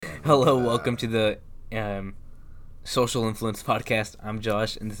Hello, welcome to the um, Social Influence Podcast. I'm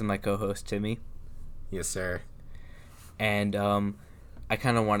Josh, and this is my co-host Timmy. Yes, sir. And I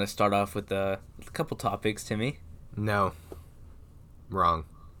kind of want to start off with a couple topics, Timmy. No. Wrong.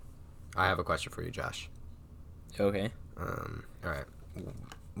 I have a question for you, Josh. Okay. All right.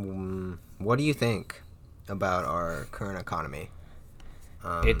 What do you think about our current economy?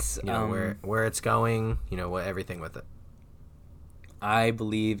 It's where it's going. What everything with it. I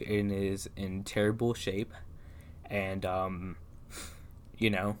believe it is in terrible shape, and I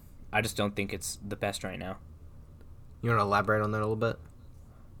just don't think it's the best right now. You want to elaborate on that a little bit?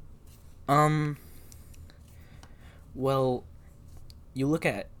 Well, you look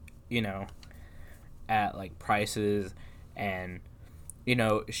at at like prices, and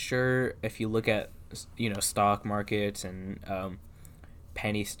sure, if you look at stock markets and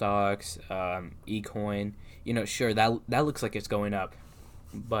penny stocks, ecoin, sure, that looks like it's going up,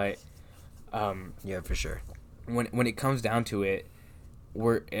 but Yeah, for sure. when it comes down to it,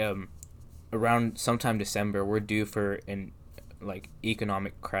 we're around sometime December, we're due for an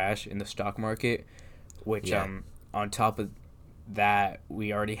economic crash in the stock market, which Yeah. On top of that,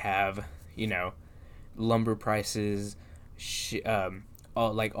 we already have lumber prices,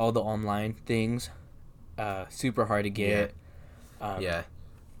 all the online things, super hard to get. Yeah.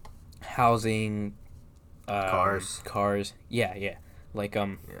 Housing, Cars. yeah, like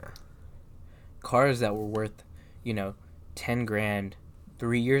Yeah. cars that were worth, 10 grand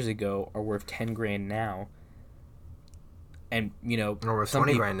 3 years ago are worth 10 grand now. And Or we're some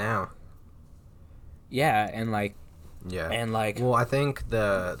 20 people, grand now. yeah, Yeah. and Well, I think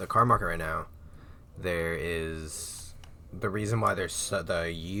the car market right now, there is the reason why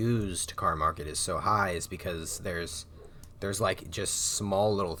the used car market is so high is because there's like just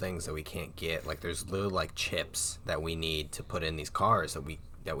small little things that we can't get. Like there's little like chips that we need to put in these cars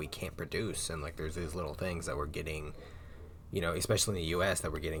that we can't produce, and like there's these little things that we're getting, especially in the U.S.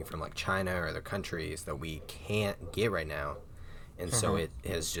 that we're getting from like China or other countries that we can't get right now, and so it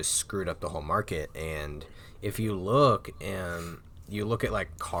has just screwed up the whole market. And if you look at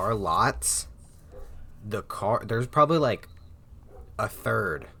like car lots, there's probably like a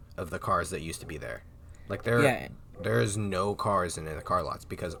third of the cars that used to be there. Like yeah, there's no cars in the car lots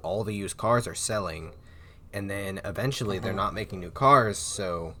because all the used cars are selling, and then eventually they're not making new cars.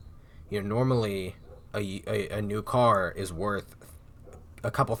 So, normally a new car is worth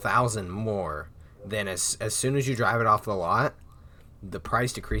a couple thousand more than as soon as you drive it off the lot, the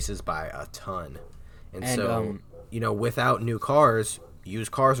price decreases by a ton. And and so, without new cars,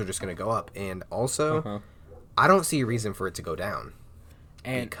 used cars are just going to go up. And also, I don't see a reason for it to go down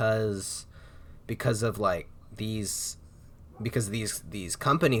and because of like these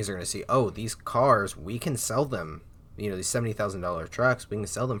companies are going to see, oh, these cars, we can sell them, these $70,000 trucks, we can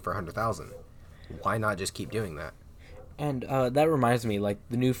sell them for 100,000. Why not just keep doing that? and that reminds me, like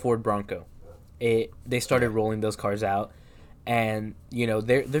the new Ford Bronco, they started rolling those cars out, and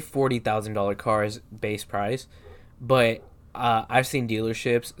they're $40,000 cars base price, but I've seen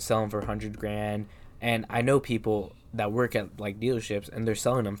dealerships selling for 100 grand, and I know people that work at like dealerships, and they're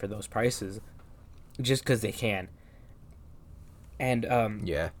selling them for those prices just because they can. And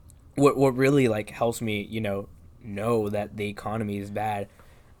Yeah. what really like helps me, know that the economy is bad.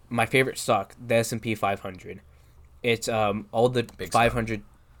 My favorite stock, the S&P 500. It's all the Big 500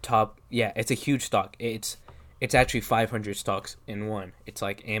 top. Yeah, it's a huge stock. It's actually 500 stocks in one. It's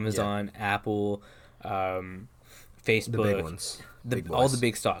like Amazon, Apple, Facebook, The big ones. Big all boys. the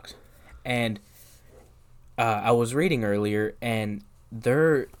big stocks. And I was reading earlier, and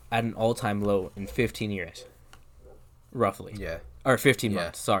they're at an all-time low in 15 years, roughly. Yeah. Or 15 Yeah.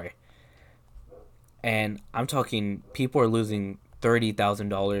 months, sorry. And I'm talking people are losing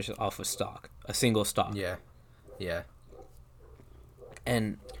 $30,000 off a stock, a single stock. Yeah. Yeah.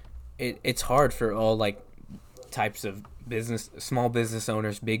 And it's hard for all like types of business, small business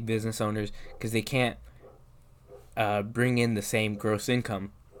owners, big business owners, because they can't bring in the same gross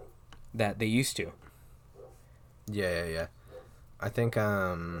income that they used to. Yeah. I think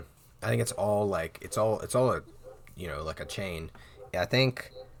it's all like it's all a like a chain. Yeah, I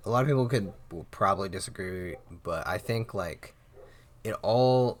think a lot of people will probably disagree, but I think like it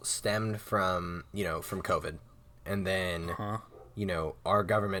all stemmed from COVID, and then our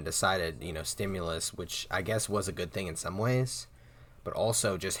government decided stimulus, which I guess was a good thing in some ways, but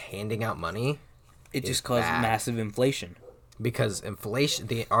also just handing out money It is just caused bad. massive inflation. Because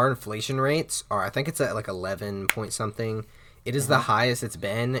our inflation rates are, I think it's at like 11 point something. It is the highest it's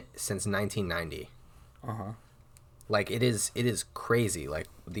been since 1990. Like it is crazy. Like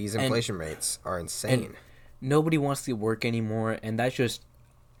these inflation rates are insane. Nobody wants to work anymore, and that's just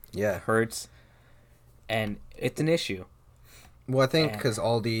Yeah. hurts, and it's an issue. Well, I think And because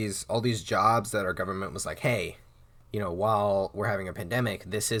all these jobs that our government was like, hey, while we're having a pandemic,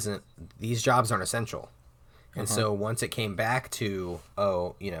 these jobs aren't essential. And uh-huh. so once it came back to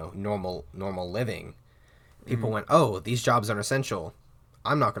normal living, Hmm. people went, oh, these jobs aren't essential.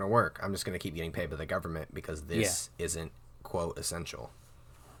 I'm not going to work. I'm just going to keep getting paid by the government because Yeah. this isn't quote essential.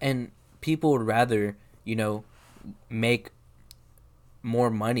 And people would rather, make more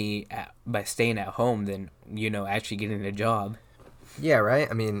money by staying at home than, actually getting a job. Yeah, right.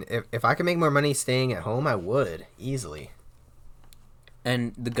 I mean, if I could make more money staying at home, I would easily.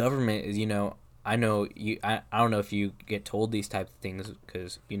 And the government is, I know I don't know if you get told these types of things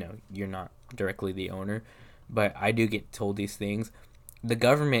because, you're not directly the owner, but I do get told these things. The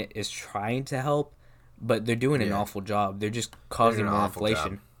government is trying to help, but they're doing an Yeah, awful job. They're just they're doing causing an more awful job.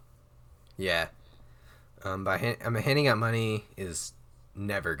 inflation. Yeah. Handing out money is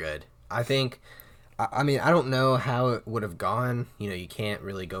never good. I think. I mean, I don't know how it would have gone. You can't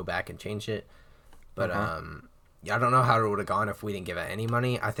really go back and change it. But Uh-huh. yeah, I don't know how it would have gone if we didn't give out any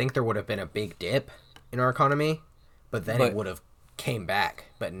money. I think there would have been a big dip in our economy, but then it But would have came back.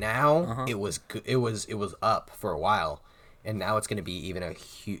 But now uh-huh. it was up for a while, and now it's going to be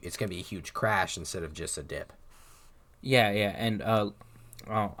it's going to be a huge crash instead of just a dip. Yeah, yeah, and I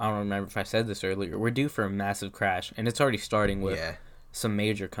don't remember if I said this earlier. We're due for a massive crash, and it's already starting with Yeah, some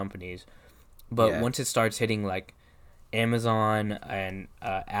major companies. But yeah, once it starts hitting like Amazon and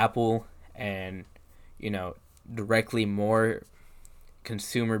Apple and you know directly more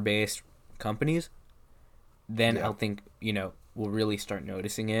consumer based companies, then yeah, I'll think we'll really start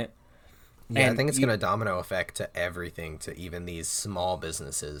noticing it. yeah. I And think it's going to domino effect to everything, to even these small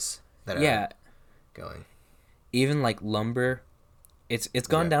businesses that are yeah, going. even like lumber, it's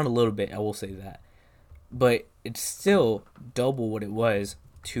gone Yeah, down a little bit. I will say that, but it's still double what it was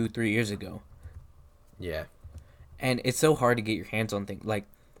 2-3 years ago. yeah. And it's so hard to get your hands on things like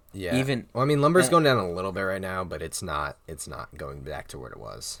Yeah. even Well, I mean, lumber's and, going down a little bit right now, but it's not. It's not going back to where it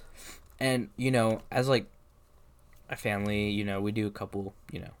was. and as like a family, we do a couple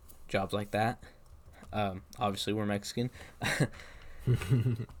jobs like that. Obviously we're Mexican.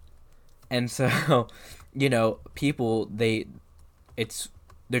 And so people it's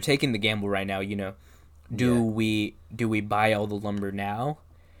they're taking the gamble right now. Do Yeah. we buy all the lumber now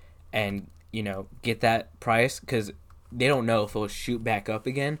and get that price because they don't know if it'll shoot back up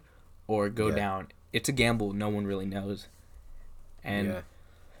again or go Yeah. down. It's a gamble no one really knows, and Yeah.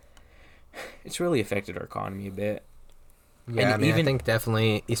 it's really affected our economy a bit. And Yeah. I mean, I even think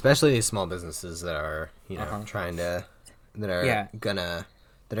definitely, especially these small businesses that are, uh-huh trying to, that are yeah gonna,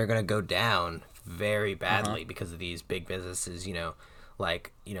 that are gonna go down very uh-huh badly because of these big businesses.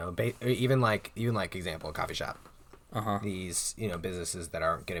 Like or even like example, a coffee shop. uh-huh These businesses that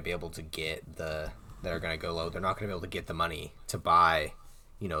aren't gonna be able to get that are gonna go low. They're not gonna be able to get the money to buy,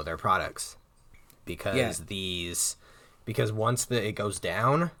 their products yeah because once it goes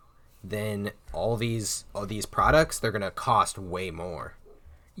down, then all these products, they're gonna cost way more.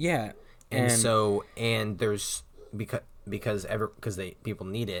 yeah And and so there's because they people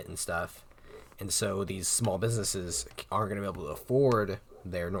need it and stuff, and so these small businesses aren't gonna be able to afford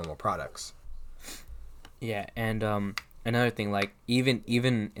their normal products. yeah and another thing like even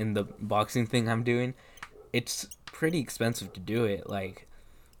in the boxing thing I'm doing, it's pretty expensive to do it. Like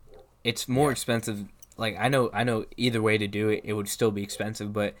it's more Yeah, expensive. Like I know either way to do it, it would still be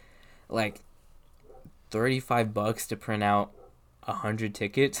expensive, but like $35 to print out 100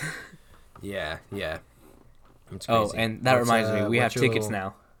 tickets. yeah, yeah. It's Oh, crazy. and that reminds me, we have What's your tickets little?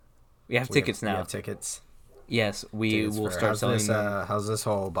 now. We have tickets You have now. tickets. Yes, we Tickets will for start selling them. how's this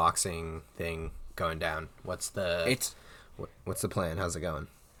whole boxing thing going down? It's What's the plan? How's it going?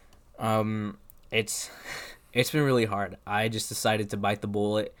 um it's it's been really hard. I just decided to bite the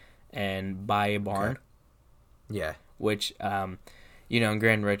bullet and buy a Okay. barn, Yeah. which in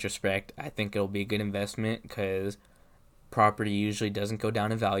grand retrospect, I think it'll be a good investment because property usually doesn't go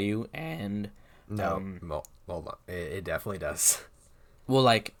down in value, and No. Well, hold on. It definitely does. well,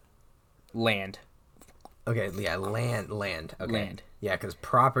 like land, Okay. Yeah. Land. Okay. land. Yeah, because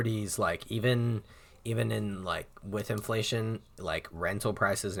properties, like, even in, like, with inflation, like rental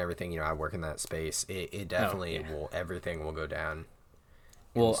prices and everything. I work in that space. It Oh definitely yeah. will. Everything will go down.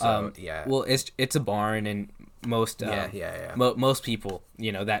 And Well, so yeah. it's a barn, and most Yeah. Yeah. Yeah. most people,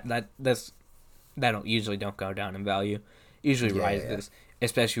 that don't usually don't go down in value, usually Yeah. Yeah. rises,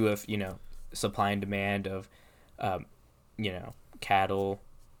 especially with supply and demand of cattle,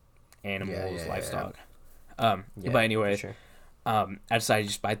 Yeah. animals, Yeah. Yeah. Yeah. livestock. Yeah. But For anyways, sure. I decided to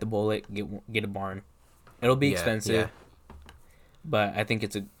just bite the bullet, get a barn. It'll be Yeah. Yeah. expensive, but I think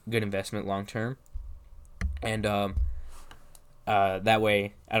it's a good investment long term. And that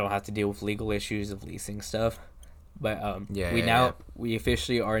way I don't have to deal with legal issues of leasing stuff. But we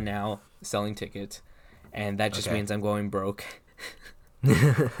officially are now selling tickets, and that just means I'm going broke.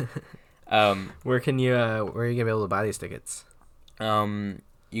 Where are you gonna be able to buy these tickets?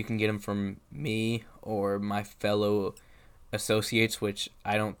 You can get them from me or my fellow associates, which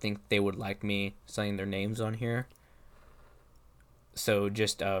I don't think they would like me saying their names on here. So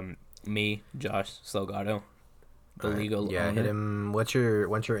just me, Josh Salgado, the legal owner. Hit him. What's your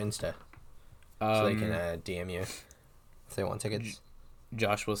Insta? So they can DM you if they want tickets.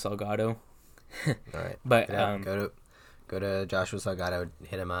 Joshua Salgado. All right, but go to Joshua Salgado,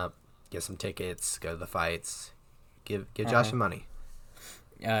 hit him up, get some tickets, go to the fights, give Josh some money.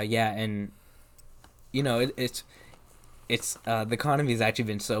 And it's the economy has actually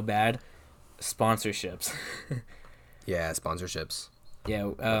been so bad. Sponsorships. Yeah, sponsorships. Yeah.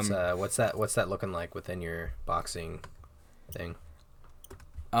 What's that looking like within your boxing thing?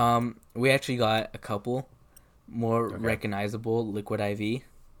 We actually got a couple more recognizable Liquid IV,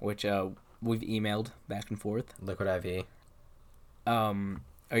 which we've emailed back and forth. Liquid IV. Do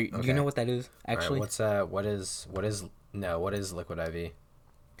you know what that is? Actually, what is Liquid IV?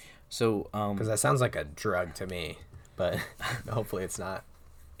 So, because that sounds like a drug to me, but hopefully it's not.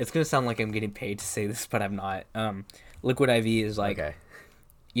 It's gonna sound like I'm getting paid to say this, but I'm not. Liquid IV is like,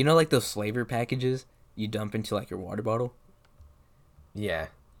 like those flavor packages you dump into like your water bottle. Yeah.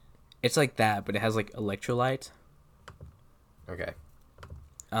 It's like that, but it has like electrolytes. Okay.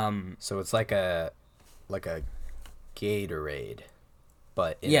 So it's like a Gatorade,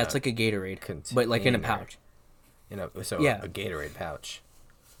 but it's like a Gatorade, but like in a pouch. A Gatorade pouch.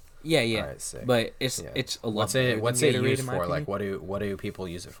 Yeah. All right, sick. But it's a lot. What's it used for? Like, what do people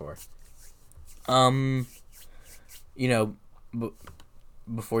use it for?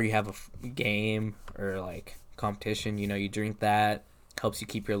 Before you have a game or like competition, you drink that. Helps you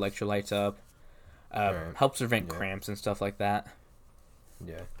keep your electrolytes up. Helps prevent cramps and stuff like that.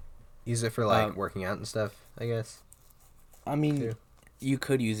 Yeah. Use it for like working out and stuff, I guess. I mean, you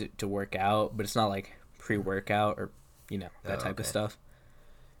could use it to work out, but it's not like pre-workout or that type of stuff.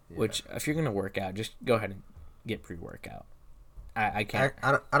 Yeah. Which, if you're gonna work out, just go ahead and get pre-workout. I can't.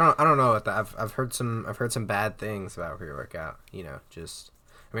 I don't know what that. I've heard some bad things about pre-workout.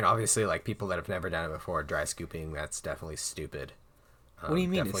 Obviously, like people that have never done it before, dry scooping. That's definitely stupid. What do you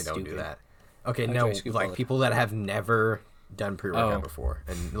mean? Definitely don't do that. Okay, no, like people that have never done pre-workout before,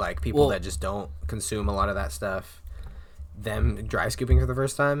 and like people that just don't consume a lot of that stuff. Them dry scooping for the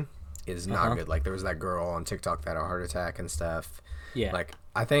first time is not good. Like there was that girl on TikTok that had a heart attack and stuff. Yeah. Like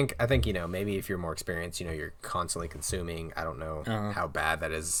I think maybe if you're more experienced, you're constantly consuming. I don't know how bad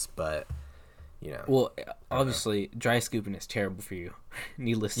that is, but Well, obviously, dry scooping is terrible for you.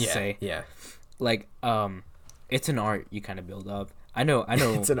 Needless to say. Yeah. Like it's an art you kind of build up. I know.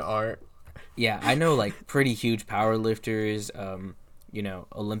 It's an art. Yeah, I know like pretty huge power lifters,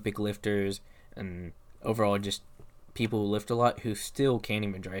 Olympic lifters, and overall just people who lift a lot who still can't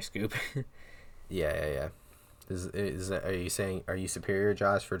even dry scoop. Yeah. Are you superior,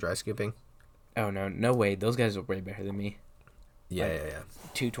 Josh, for dry scooping? Oh no way! Those guys are way better than me. Yeah.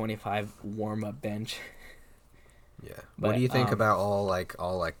 225 warm up bench. Yeah. What do you think about all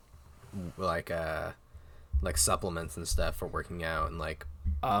supplements and stuff for working out and like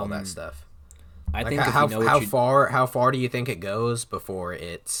all that stuff? I think how far do you think it goes before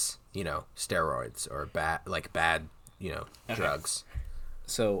it's steroids or bad drugs?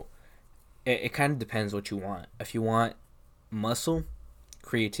 So it kind of depends what you want. If you want muscle,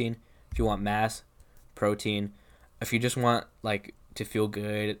 creatine. If you want mass, protein. If you just want like to feel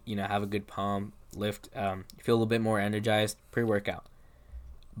good, have a good pump, lift, feel a little bit more energized, pre-workout.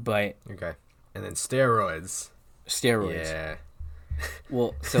 But okay, and then steroids. Yeah.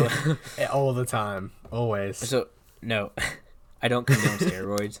 Well, so all the time, always. So no, I don't condone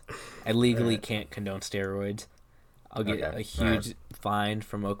steroids. I legally can't condone steroids. I'll get a huge fine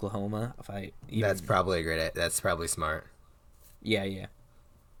from Oklahoma if I. That's probably That's probably smart. Yeah.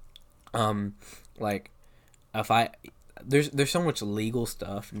 Like, there's so much legal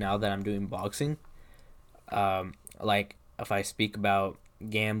stuff now that I'm doing boxing. Like if I speak about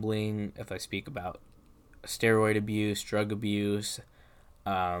gambling, if I speak about steroid abuse, drug abuse,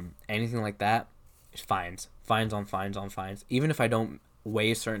 anything like that, it's fines on fines. Even if I don't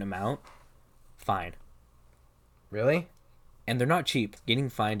weigh a certain amount, fine. Really? And they're not cheap. Getting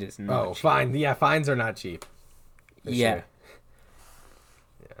fined is not cheap. Fine. Yeah, fines are not cheap. Yeah. Sure.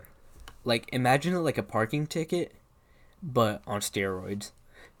 Yeah. Like, imagine it like a parking ticket, but on steroids.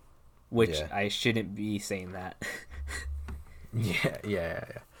 Which I shouldn't be saying that. Yeah, yeah,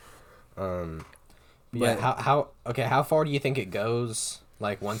 yeah. Um, yeah. But How far do you think it goes?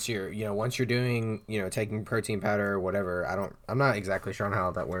 Like once you're doing, taking protein powder or whatever. I'm not exactly sure on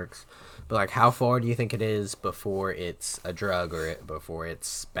how that works, but like, how far do you think it is before it's a drug or before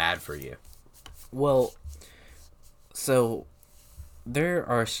it's bad for you? well, so there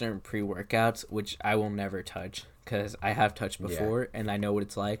are certain pre-workouts which I will never touch because I have touched Yeah, before and I know what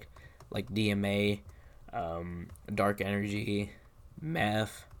it's like DMA, dark energy,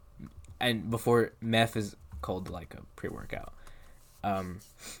 meth, and before meth is called like a pre-workout. Um,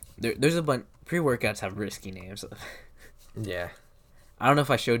 there's a bunch pre-workouts have risky names. yeah, I don't know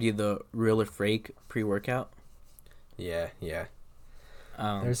if I showed you the real or fake pre-workout. yeah, yeah.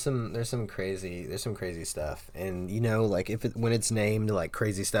 Um, There's some crazy stuff, and like when it's named like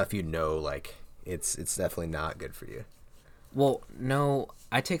crazy stuff, like it's definitely not good for you. well, no,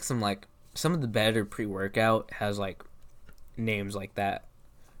 I take some of the better pre-workout has like names like that,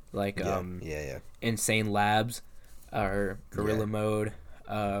 like Yeah, yeah, yeah, Insane Labs, or yeah. Gorilla Mode,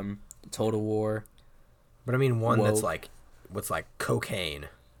 Total War. But I mean, one that's Whoa. like what's like cocaine.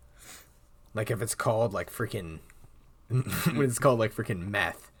 Like if it's called like freaking when it's called like freaking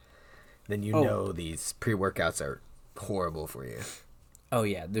meth, then Oh, these pre workouts are horrible for you. oh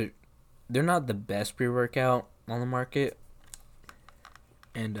yeah, they're not the best pre-workout on the market,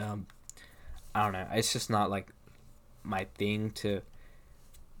 and I don't know. It's just not like my thing to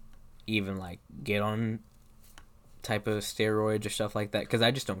even like get on type of steroids or stuff like that because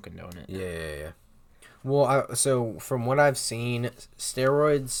I just don't condone it. Yeah, yeah, yeah. Well, so from what I've seen,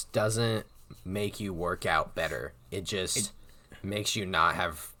 steroids doesn't make you work out better. It It just makes you not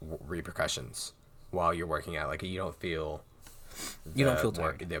have repercussions while you're working out. Like you don't feel you don't feel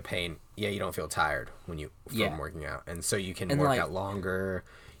tired. the pain. Yeah, you don't feel tired Yeah, from working out, and so you can and work like out longer.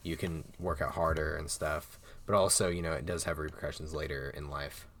 You can work out harder and stuff. But also, it does have repercussions later in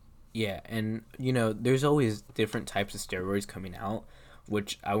life. yeah, and there's always different types of steroids coming out,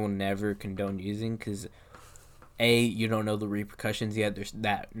 which I will never condone using because you don't know the repercussions yet. There's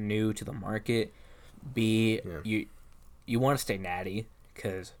that new to the market. B, Yeah, you want to stay natty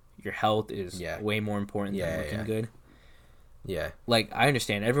because your health is yeah, way more important than yeah, looking yeah, good. yeah, Like I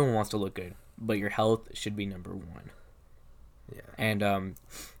understand everyone wants to look good, but your health should be number one. yeah, And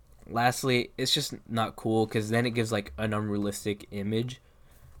lastly, it's just not cool because then it gives like an unrealistic image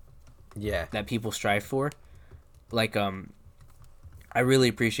yeah, that people strive for. Like I really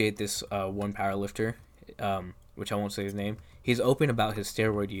appreciate this one powerlifter, which I won't say his name. He's open about his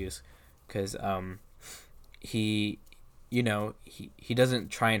steroid use because he, he doesn't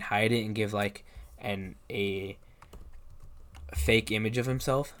try and hide it and give like a fake image of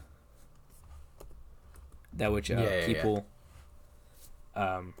himself that which yeah, yeah, yeah, people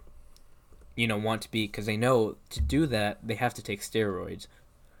um want to be because they know to do that they have to take steroids.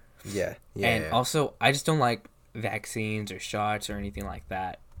 yeah, yeah, And yeah. also I just don't like vaccines or shots or anything like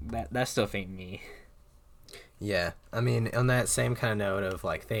that. That stuff ain't me. Yeah, I mean, on that same kind of note of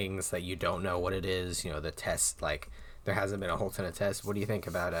like things that you don't know what it is, the test, like there hasn't been a whole ton of tests. What do you think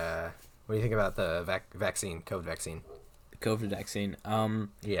about the vaccine, COVID vaccine? The COVID vaccine.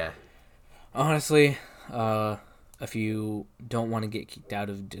 Yeah, Honestly, if you don't want to get kicked out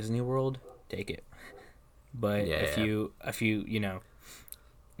of Disney World, take it. But yeah, yeah, if you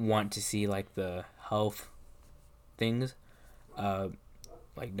want to see like the health things, uh,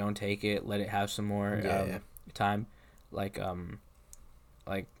 like don't take it. Let it have some more yeah, yeah, time. Like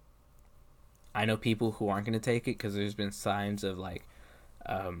like I know people who aren't going to take it because there's been signs of like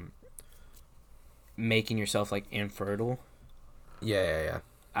um, making yourself like infertile. yeah, yeah, yeah,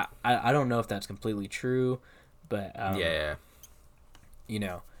 I don't know if that's completely true, but yeah, yeah. you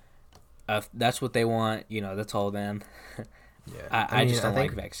know, if that's what they want, that's all them. Yeah. I I mean, just don't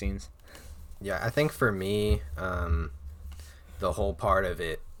like vaccines. yeah, I think for me, the whole part of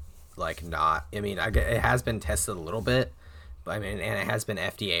it, like not, I mean, it has been tested a little bit, but I mean, and it has been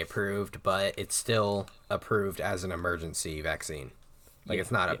FDA approved, but it's still approved as an emergency vaccine. Like Yeah,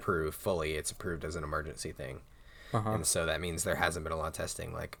 it's not yeah. approved fully; it's approved as an emergency thing, Uh huh. and so that means there hasn't been a lot of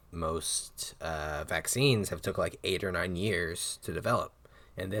testing. Like most vaccines have took like 8 or 9 years to develop,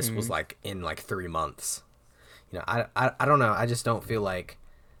 and this was Hmm. like in like 3 months. I don't know. I just don't feel like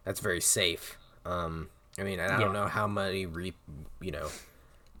that's very safe. I mean, and I Yeah. don't know how many you know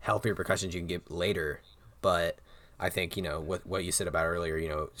health repercussions you can get later, but I think what you said about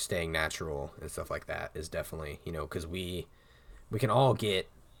earlier, staying natural and stuff like that is definitely because we can all get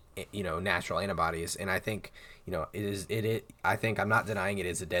natural antibodies, and I think I think I'm not denying it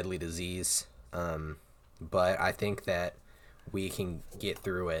is a deadly disease, but I think that we can get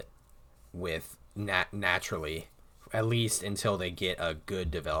through it with naturally at least until they get a good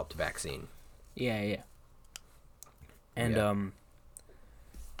developed vaccine. Yeah, yeah. And Yeah.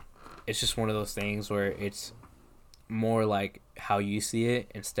 it's just one of those things where it's more like how you see it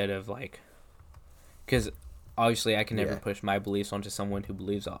instead of like, because obviously I can never Yeah. push my beliefs onto someone who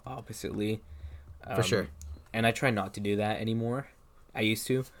believes oppositely. For sure. And I try not to do that anymore. I used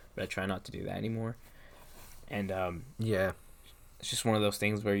to, but I try not to do that anymore. And Yeah. it's just one of those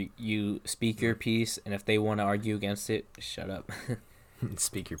things where you speak your piece, and if they want to argue against it, shut up.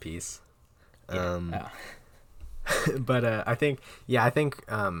 Speak your piece. Yeah. But I think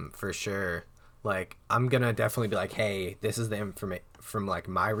for sure, like I'm gonna definitely be like, hey, this is the information from like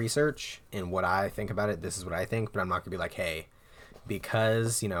my research and what I think about it. This is what I think, but I'm not gonna be like, hey,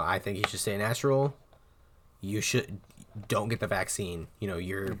 because I think you should stay natural. You should don't get the vaccine.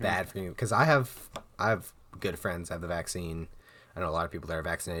 You're bad for you. Because I have good friends that have the vaccine. I know a lot of people that are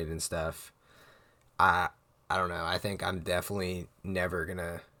vaccinated and stuff. I don't know. I think I'm definitely never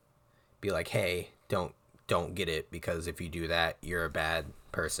gonna be like, hey, don't get it because if you do that, you're a bad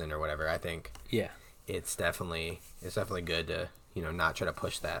person or whatever. I think Yeah. it's definitely good to not try to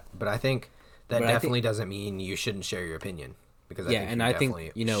push that. But I think that But I definitely doesn't mean you shouldn't share your opinion because Yeah, and I think,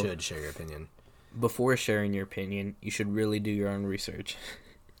 definitely you know, should share your opinion. before sharing your opinion, you should really do your own research.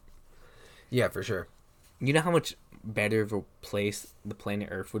 Yeah, for sure. You know how much better of a place the planet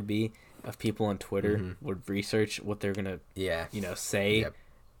Earth would be if people on Twitter would research what they're gonna, Yeah. say Yep.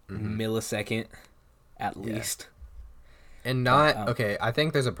 millisecond at least. And not But, okay. I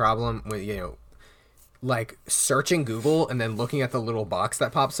think there's a problem with like searching Google and then looking at the little box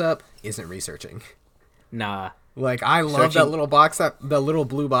that pops up isn't researching. Nah. Like I love that little box the little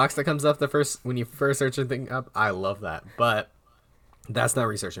blue box that comes up when you first search a thing up. I love that, but that's not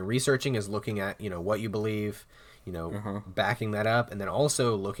researching. Researching is looking at what you believe, backing that up, and then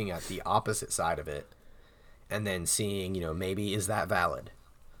also looking at the opposite side of it, and then seeing maybe is that valid.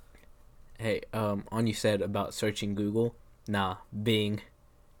 Hey, on you said about searching Google. Nah, Bing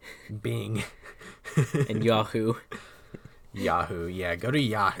Bing. and Yahoo. Yahoo, yeah, go to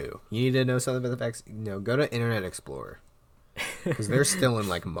Yahoo. You need to know something about the vaccine. No, go to Internet Explorer because they're still in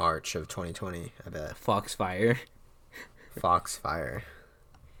like March of 2020. I bet. Foxfire. Foxfire.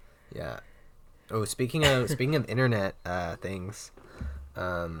 Yeah. Oh, speaking of internet things,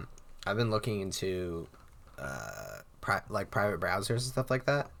 I've been looking into private browsers and stuff like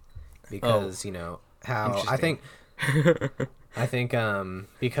that because how I think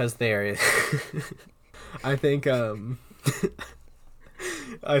because there is I think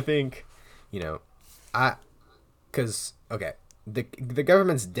I think because okay, the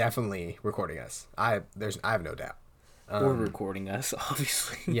government's definitely recording us. I have no doubt. We're recording us,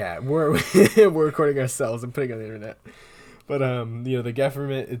 obviously. Yeah, we're we're recording ourselves and putting it on the internet. But the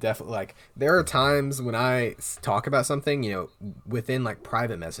government is definitely like there are times when I talk about something, within like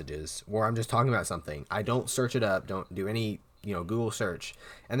private messages where I'm just talking about something. I don't search it up, don't do any Google search,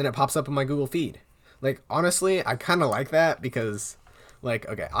 and then it pops up in my Google feed. Like honestly, I kind of like that because, like,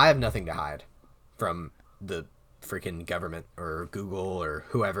 okay, I have nothing to hide from the freaking government or Google or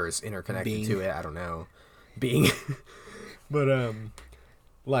whoever's interconnected to it. I don't know, being, but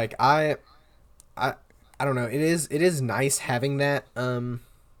like I don't know. It is nice having that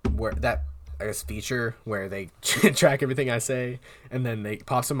where that I guess feature where they track everything I say and then they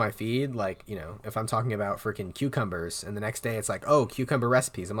pops in my feed. Like if I'm talking about freaking cucumbers and the next day it's like, oh, cucumber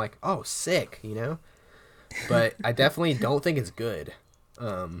recipes. I'm like, oh, sick. But I definitely don't think it's good.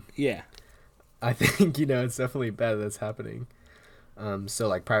 Yeah. I think it's definitely bad that's happening. So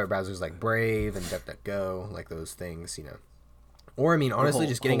like private browsers like Brave and DuckDuckGo, like those things, Or I mean, honestly,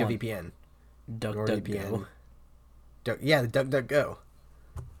 just getting a VPN. DuckDuckGo. Yeah, the DuckDuckGo.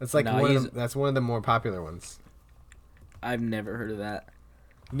 That's like that's one of the more popular ones. I've never heard of that.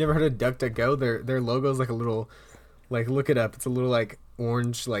 You never heard of DuckDuckGo? Their logo's like a little, like look it up. It's a little like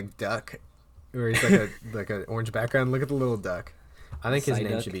orange like duck, or he's like a like an orange background. Look at the little duck. I think his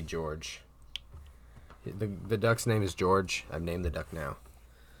name should be George. The duck's name is George. I've named the duck now.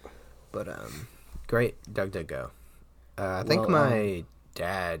 But great DuckDuckGo. I think my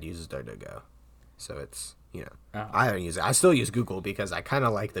dad uses DuckDuckGo, so it's I don't use it. I still use Google because I kind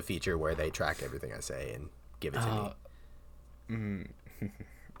of like the feature where they track everything I say and give it to me.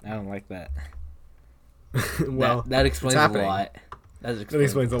 I don't like that. Well, that explains a lot. That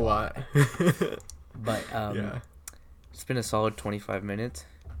explains a lot. But yeah, it's been a solid 25 minutes.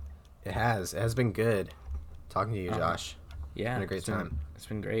 It has been good talking to you, Josh. Yeah, it's been a great time. It's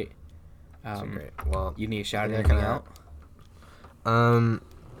been great. It's been great. Well, you need to shout anything out?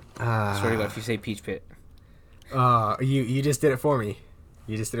 Swear to God, if you say Peach Pit. You just did it for me.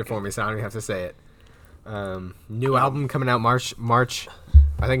 You just did it for me, so I don't even have to say it. New album coming out March,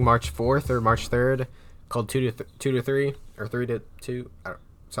 I think March 4th or March 3rd, called 2 to 3 or 3 to 2,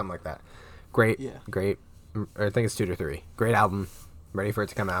 something like that. Great, Yeah. great. I think it's 2 to 3. Great album. Ready for it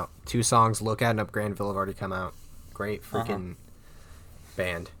to come out. 2 songs, Look At and Up Granville, have already come out. Great freaking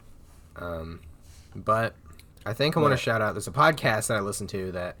band. But I think I want to shout out. There's a podcast that I listen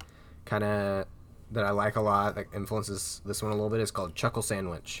to that that I like a lot, that influences this one a little bit. It's called Chuckle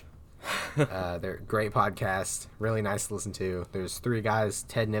Sandwich. They're a great podcast, really nice to listen to. There's 3 guys: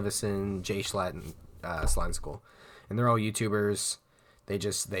 Ted Nivison, Jay Schlatt, and Slime School, and they're all YouTubers.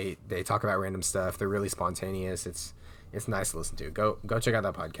 They talk about random stuff. They're really spontaneous. It's nice to listen to. Go check out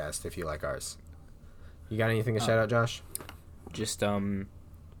that podcast if you like ours. You got anything to shout out, Josh? Just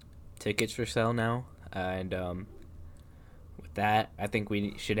tickets for sale now, and with that, I think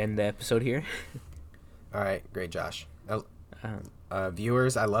we should end the episode here. All right, great, Josh.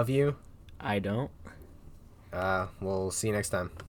 Viewers, I love you. I don't. We'll see you next time.